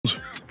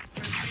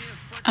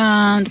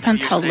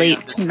Depends how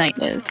late tonight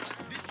is.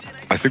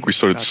 I think we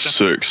started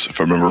 6, if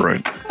I remember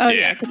right. Oh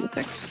yeah, I could do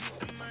 6.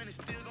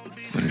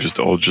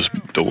 I'll just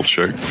double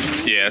check.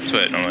 Yeah, that's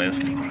what it normally is.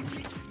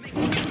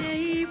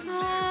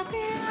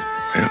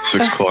 Yeah,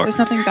 6 o'clock. There's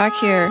nothing back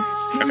here.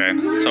 Okay,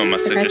 someone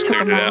must have just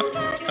cleared it out.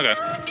 Off. Okay.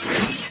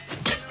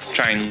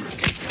 Try and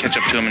catch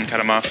up to him and cut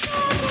him off.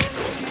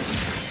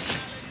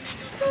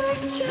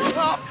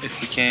 If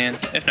we can.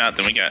 If not,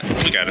 then we got it.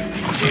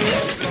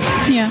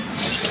 Yeah.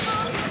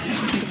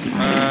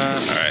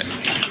 Alright.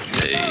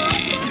 They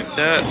took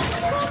that.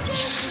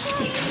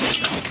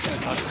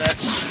 Fuck that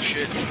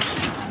shit.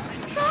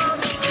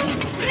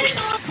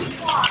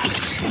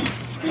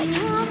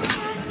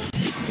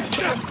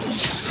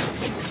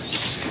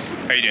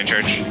 How you doing,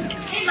 Church?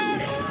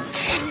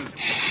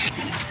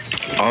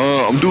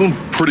 I'm doing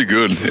pretty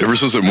good. Ever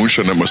since that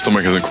moonshine night, my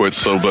stomach hasn't quite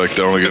settled back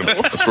down again.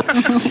 That's where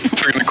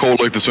drinking the cold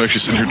like this. I'm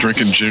actually sitting here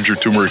drinking ginger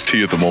turmeric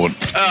tea at the moment.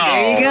 Oh.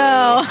 There you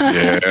go.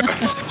 Yeah,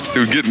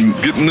 dude,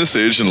 getting this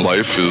age in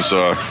life is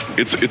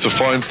it's a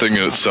fine thing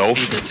in itself.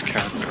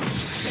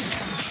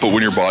 But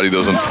when your body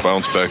doesn't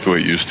bounce back the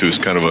way it used to, it's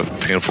kind of a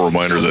painful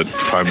reminder that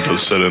time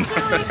does set in.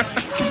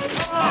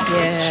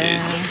 Yeah.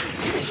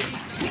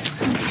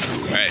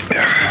 Alright,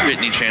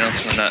 Brittany channels,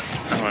 so I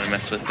don't want to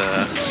mess with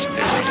the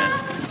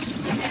internet.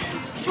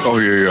 Oh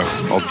yeah,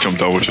 I'll jump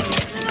down with you.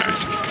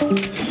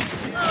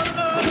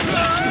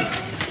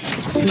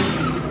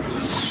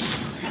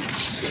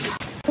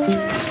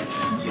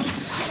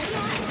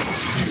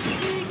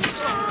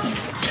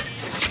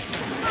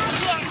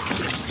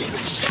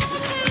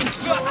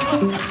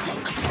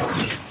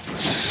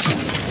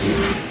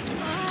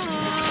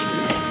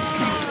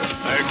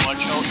 Alright,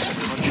 watch out.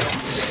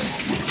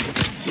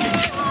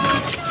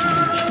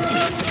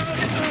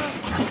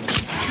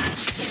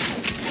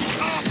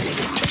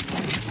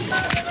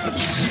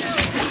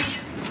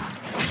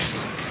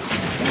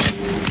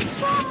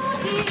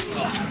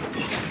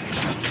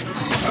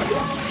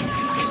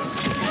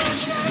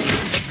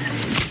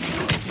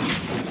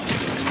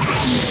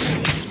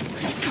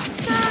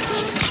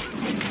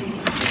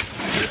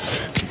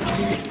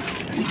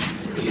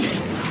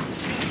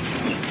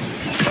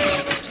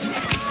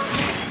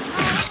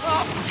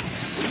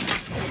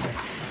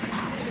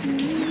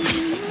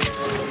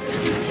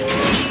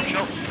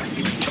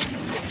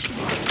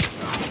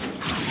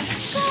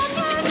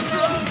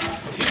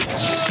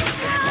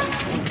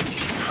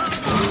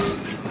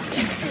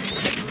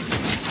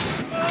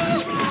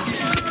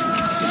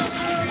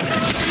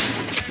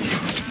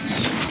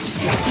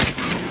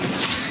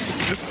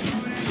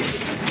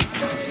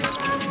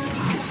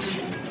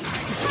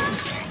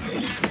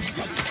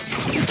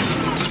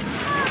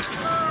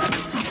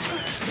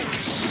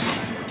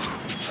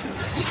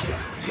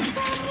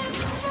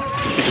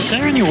 Is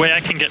there any way I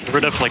can get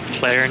rid of like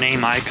player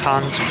name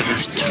icons? Because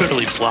it's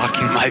totally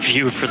blocking my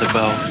view for the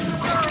bow.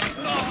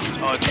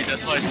 Oh, dude,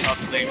 that's why I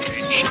stopped playing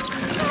range.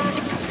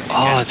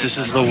 Oh, this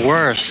is the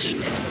worst.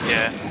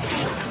 Yeah.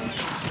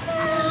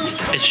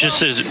 It's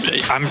just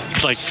I'm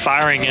like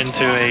firing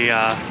into a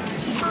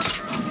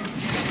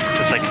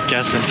it's like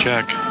guess and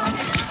check.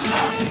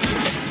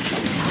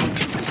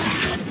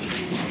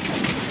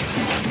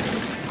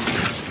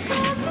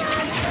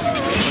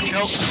 Watch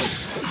out.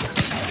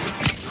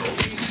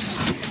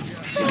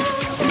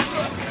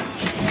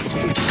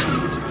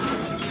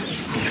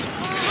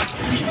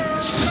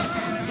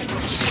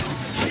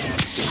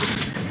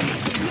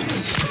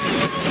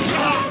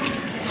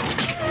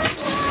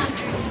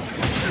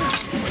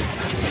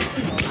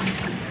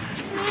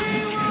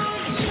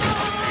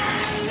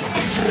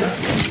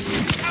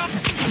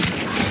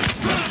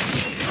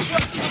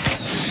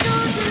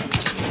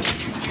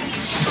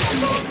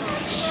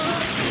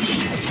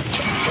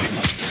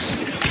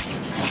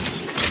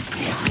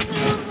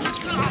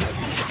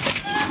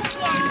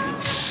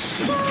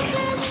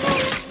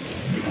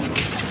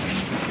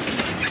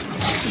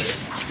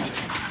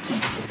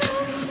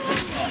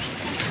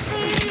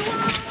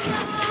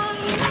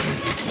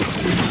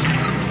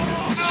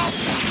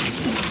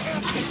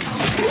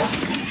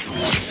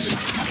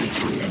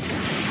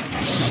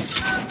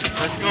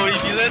 Let's go,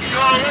 Evie, let's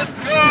go!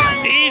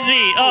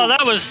 Easy! Oh,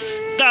 that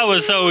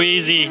was so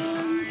easy.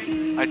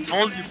 I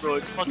told you, bro,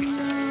 it's fucking...